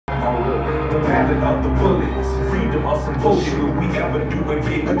the ballad of the bullets. Freedom or some bullshit. Will we ever do it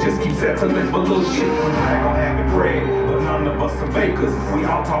big or just keep settling for little shit? We brag on having bread, but none of us are bakers. We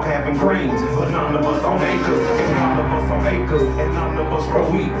all talk having grains, but none of us on acres. And none of us on acres, and none of us grow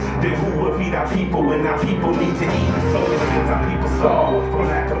wheat. Then who will feed our people when our people need to eat? So it seems our people starve for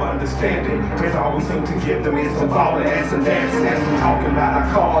lack of understanding. Cause all we seem to give them is some ballin' and some dancing. As we talking about our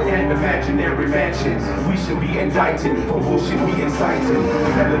cars and imaginary mansions, we should be indicted for bullshit we inciting.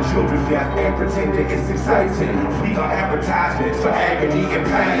 Telling children death and pretending it's exciting. We are advertisements for agony and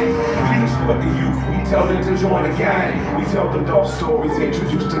pain. We instruct the youth, we tell them to join the gang. We tell them dark stories,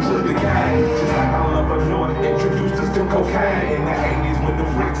 introduce them to the gang. Just like our lover North introduced us to cocaine in the 80s when the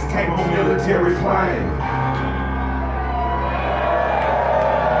bricks came on military plane.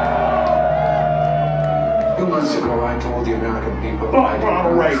 A few months ago, I told the American people Fuck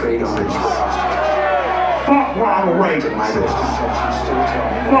Ronald Reagan. Trade on rich Fuck Ronald Reagan. My best intentions still tell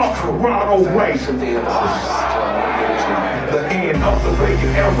me Fuck Ronald Reagan. The end of the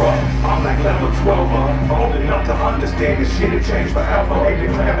Reagan era. I'm like level 12, old enough to understand this shit had changed forever. They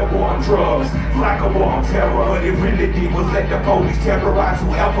declared a war on drugs, like a war on terror. But it really did was let the police terrorize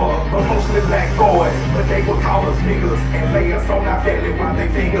whoever. But mostly black boys, but they would call us niggas and lay us on our belly while their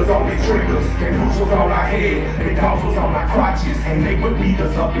fingers on their triggers. Their boots was on our head, their dogs was on our crotches. And they would beat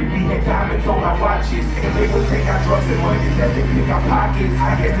us up if we had diamonds on our watches. And they would take our drugs and money as they pick our pockets.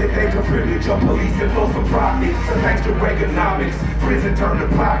 I guess that they could privilege of police and for some profits. So thanks to Reaganomics, prison turned to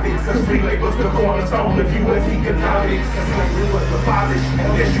profits. Cause free labor's the cornerstone of U.S. economics. Cause slavery was abolished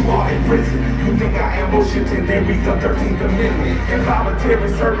unless you are in prison. You think I am bullshit and then read the 13th Amendment. Involuntary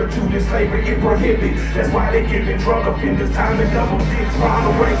servitude and slavery it prohibits. That's why they giving drug offenders time to double dicks.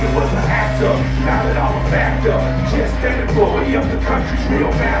 Ronald Reagan was an actor, not at all a factor. Just an employee of the country's real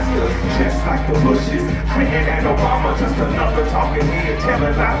masters. Just like the Bushes, Clinton and Obama. Just another talking head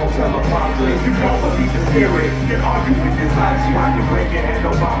telling lies on teleprompter. If you don't believe the theory, then argue with this logic. Why did Reagan and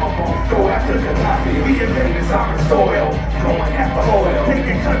Obama both go after Gaddafi? We invaded sovereign soil, going after oil.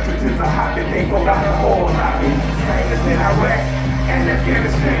 Taking countries is a hobby, they vote out the oil lobby. Same as in Iraq and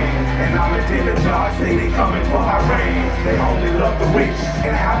Afghanistan. And I'm a dinner jar, say they coming for Iran. They only love the rich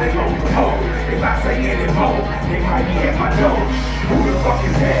and how they load the hoe. If I say any more, they might be at my door. Who the fuck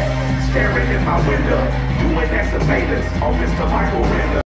is that? Staring in my window, doing that surveillance on Mr. Michael Render.